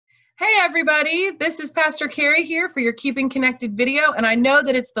Hey everybody, this is Pastor Carrie here for your Keeping Connected video, and I know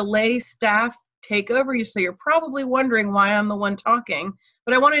that it's the lay staff takeover, so you're probably wondering why I'm the one talking,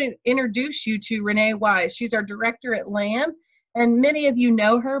 but I want to introduce you to Renee Wise. She's our director at LAM, and many of you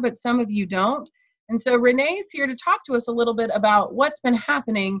know her, but some of you don't. And so Renee is here to talk to us a little bit about what's been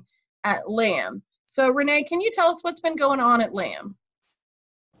happening at LAM. So Renee, can you tell us what's been going on at LAM?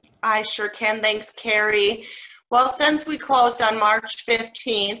 I sure can. Thanks, Carrie. Well, since we closed on March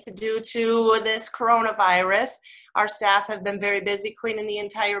 15th due to this coronavirus, our staff have been very busy cleaning the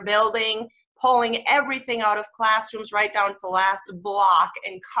entire building, pulling everything out of classrooms right down to the last block,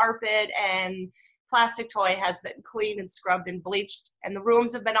 and carpet and plastic toy has been cleaned and scrubbed and bleached, and the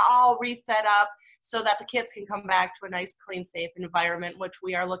rooms have been all reset up so that the kids can come back to a nice, clean, safe environment, which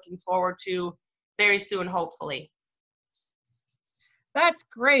we are looking forward to very soon, hopefully. That's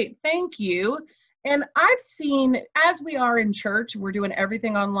great. Thank you. And I've seen, as we are in church, we're doing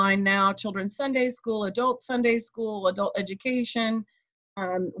everything online now, children's Sunday school, adult education,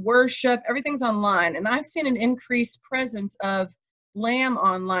 worship, everything's online. And I've seen an increased presence of LAM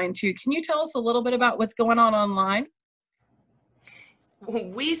online too. Can you tell us a little bit about what's going on online?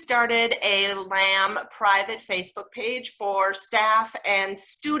 We started a LAM private Facebook page for staff and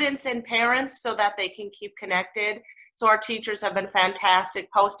students and parents so that they can keep connected. So our teachers have been fantastic,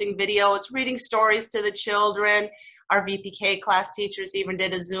 posting videos, reading stories to the children. Our VPK class teachers even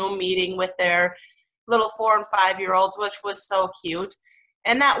did a Zoom meeting with their little 4- and 5-year-olds, which was so cute.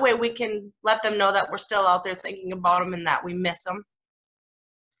 And that way we can let them know that we're still out there thinking about them and that we miss them.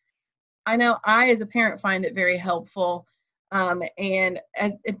 I know I, as a parent, find it very helpful. And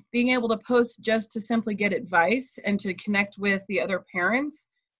being able to post just to simply get advice and to connect with the other parents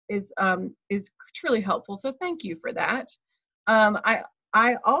is truly helpful. So thank you for that.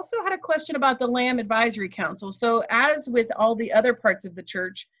 I also had a question about the LAM Advisory Council. So as with all the other parts of the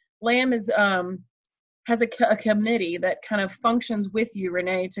church, LAM is has a committee that kind of functions with you,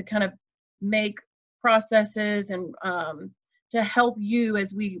 Renee, to kind of make processes and to help you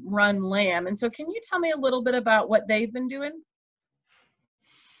as we run LAM. And so can you tell me a little bit about what they've been doing?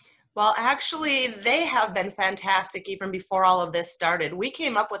 Well, actually, they have been fantastic even before all of this started. We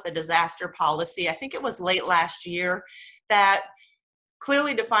came up with a disaster policy, I think it was late last year, that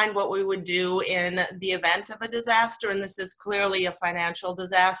clearly defined what we would do in the event of a disaster, and this is clearly a financial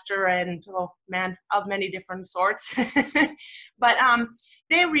disaster and, oh man, of many different sorts. But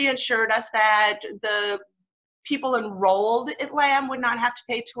they reassured us that the people enrolled at LAM would not have to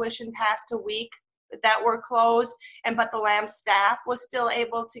pay tuition past a week that were closed, but the LAM staff was still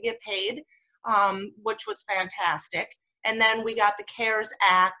able to get paid, which was fantastic. And then we got the CARES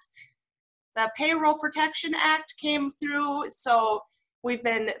Act. The Payroll Protection Act came through, so we've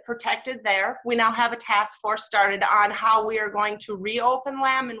been protected there. We now have a task force started on how we are going to reopen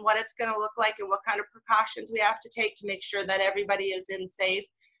LAM and what it's going to look like and what kind of precautions we have to take to make sure that everybody is in safe.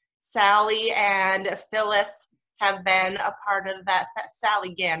 Sally and Phyllis have been a part of that.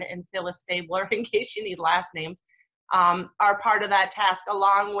 Sally Gann and Phyllis Stabler, in case you need last names, are part of that task,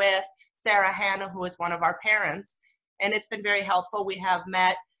 along with Sarah Hannah, who is one of our parents. And it's been very helpful. We have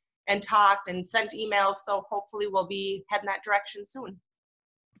met and talked and sent emails, so hopefully we'll be heading that direction soon.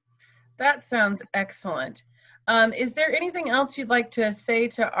 That sounds excellent. Is there anything else you'd like to say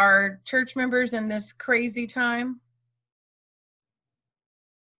to our church members in this crazy time?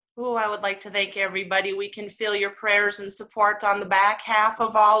 Oh, I would like to thank everybody. We can feel your prayers and support on the back half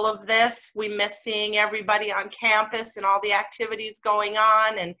of all of this. We miss seeing everybody on campus and all the activities going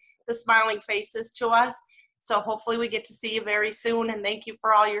on and the smiling faces to us. So hopefully we get to see you very soon, and thank you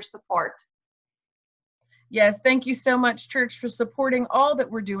for all your support. Yes, thank you so much, church, for supporting all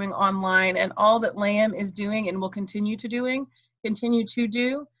that we're doing online and all that LAM is doing and will continue to do.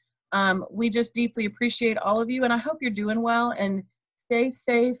 We just deeply appreciate all of you, and I hope you're doing well, and stay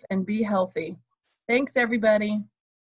safe and be healthy. Thanks, everybody.